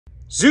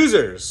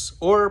Zoozers,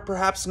 or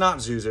perhaps not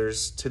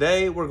Zoozers,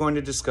 today we're going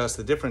to discuss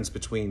the difference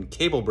between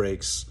cable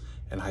brakes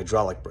and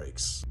hydraulic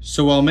brakes.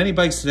 So while many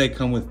bikes today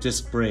come with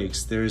disc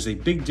brakes, there is a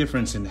big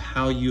difference in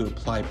how you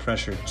apply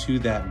pressure to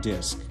that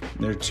disc.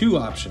 There are two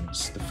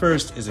options. The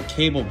first is a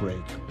cable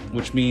brake,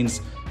 which means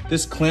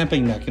this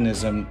clamping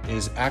mechanism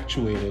is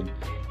actuated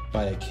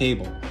by a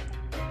cable,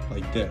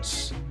 like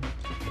this.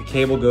 The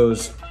cable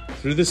goes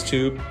through this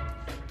tube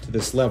to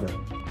this lever.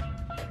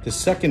 The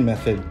second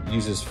method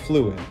uses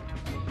fluid.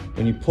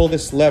 When you pull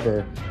this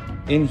lever,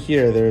 in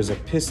here there is a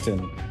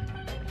piston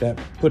that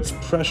puts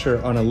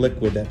pressure on a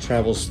liquid that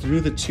travels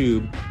through the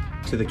tube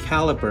to the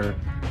caliper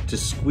to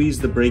squeeze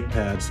the brake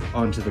pads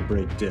onto the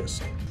brake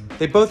disc.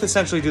 They both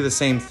essentially do the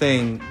same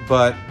thing,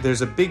 but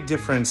there's a big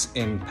difference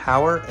in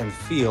power and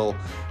feel,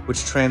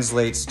 which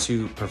translates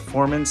to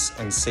performance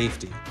and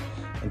safety.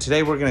 And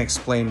today we're going to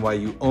explain why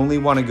you only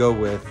want to go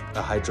with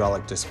a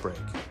hydraulic disc brake.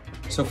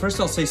 So first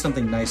I'll say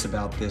something nice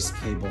about this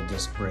cable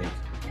disc brake.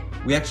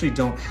 We actually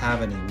don't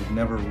have any. We've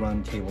never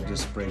run cable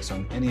disc brakes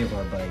on any of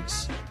our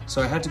bikes.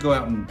 So I had to go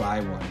out and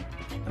buy one.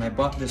 And I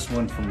bought this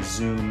one from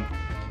Zoom.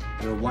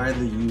 They're a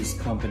widely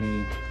used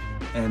company.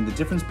 And the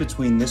difference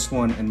between this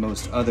one and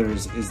most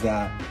others is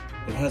that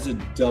it has a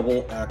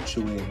double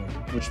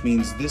actuator, which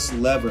means this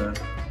lever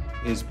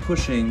is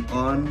pushing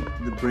on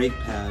the brake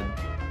pad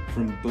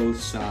from both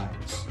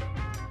sides.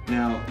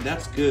 Now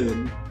that's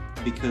good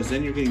because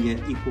then you're going to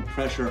get equal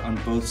pressure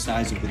on both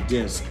sides of the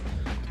disc.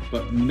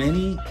 But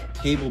many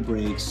cable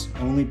brakes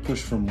only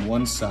push from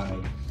one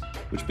side,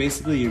 which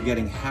basically you're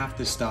getting half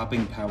the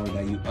stopping power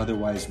that you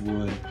otherwise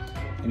would,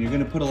 and you're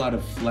going to put a lot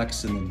of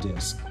flex in the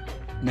disc.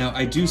 Now,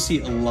 I do see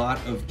a lot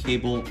of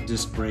cable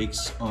disc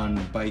brakes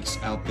on bikes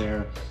out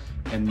there,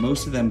 and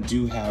most of them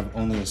do have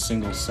only a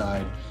single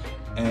side.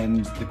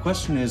 And the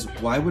question is,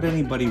 why would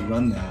anybody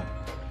run that?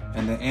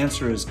 And the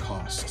answer is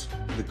cost.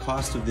 The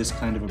cost of this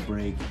kind of a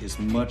brake is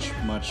much,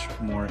 much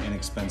more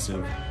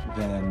inexpensive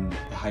than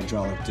a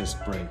hydraulic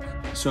disc brake.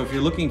 So if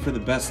you're looking for the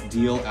best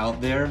deal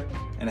out there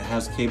and it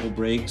has cable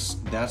brakes,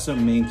 that's a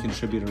main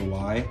contributor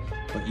why,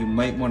 but you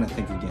might want to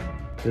think again.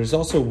 There's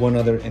also one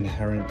other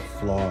inherent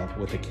flaw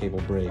with a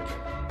cable brake,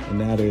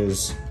 and that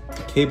is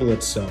the cable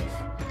itself.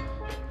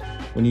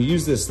 When you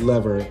use this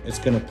lever, it's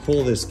going to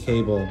pull this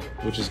cable,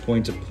 which is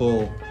going to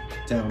pull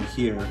down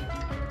here,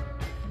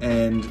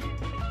 and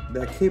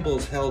that cable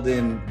is held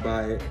in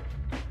by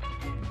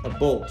a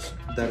bolt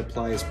that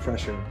applies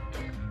pressure.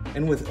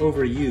 And with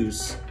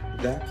overuse,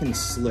 that can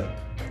slip,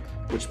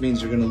 which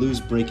means you're going to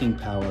lose braking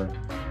power,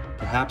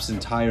 perhaps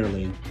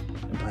entirely,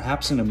 and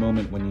perhaps in a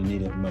moment when you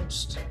need it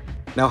most.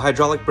 Now,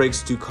 hydraulic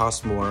brakes do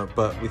cost more,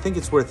 but we think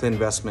it's worth the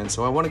investment,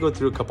 so I want to go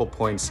through a couple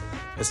points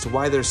as to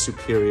why they're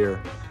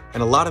superior,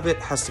 and a lot of it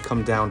has to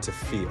come down to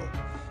feel.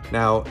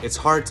 Now, it's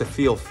hard to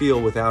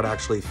feel without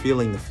actually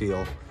feeling the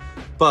feel,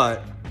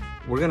 but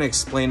we're going to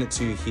explain it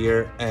to you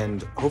here,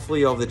 and hopefully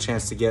you'll have the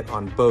chance to get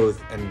on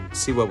both and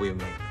see what we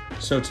make.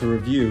 So to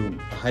review,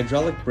 a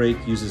hydraulic brake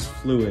uses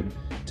fluid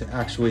to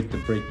actuate the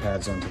brake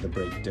pads onto the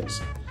brake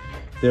disc.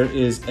 There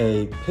is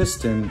a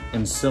piston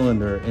and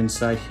cylinder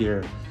inside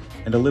here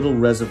and a little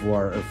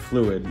reservoir of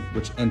fluid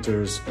which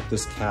enters at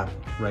this cap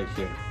right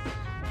here.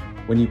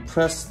 When you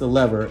press the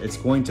lever, it's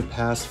going to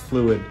pass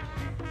fluid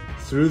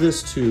through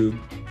this tube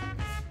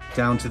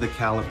down to the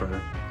caliper,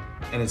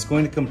 and it's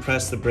going to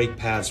compress the brake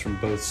pads from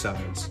both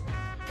sides,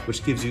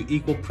 which gives you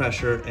equal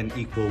pressure and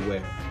equal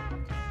wear.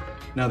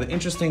 Now, the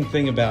interesting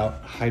thing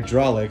about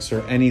hydraulics,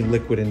 or any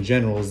liquid in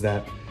general, is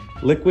that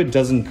liquid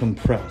doesn't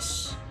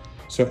compress.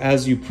 So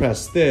as you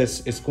press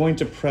this, it's going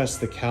to press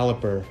the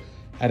caliper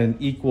at an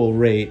equal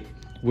rate,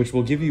 which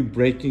will give you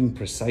braking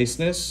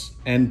preciseness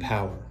and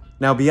power.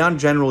 Now,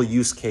 beyond general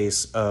use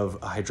case of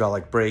a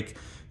hydraulic brake,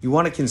 you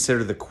want to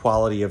consider the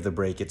quality of the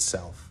brake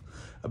itself.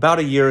 About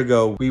a year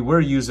ago, we were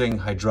using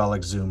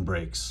hydraulic zoom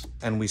brakes,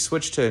 and we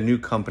switched to a new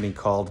company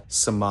called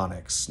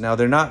Simonics. Now,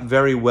 they're not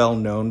very well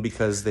known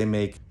because they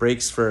make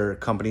brakes for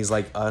companies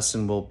like us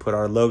and we'll put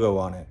our logo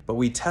on it. But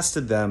we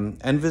tested them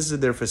and visited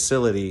their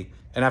facility,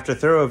 and after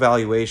thorough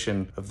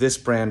evaluation of this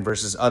brand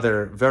versus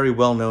other very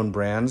well-known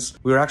brands,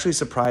 we were actually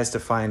surprised to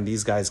find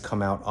these guys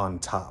come out on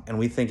top. And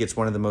we think it's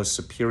one of the most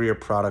superior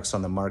products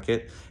on the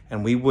market,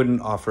 and we wouldn't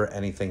offer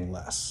anything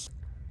less.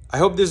 I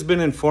hope this has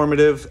been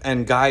informative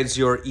and guides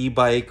your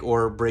e-bike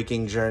or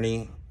braking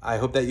journey. I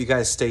hope that you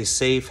guys stay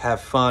safe, have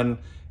fun,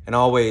 and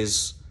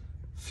always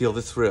feel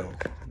the thrill.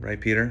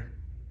 Right, Peter?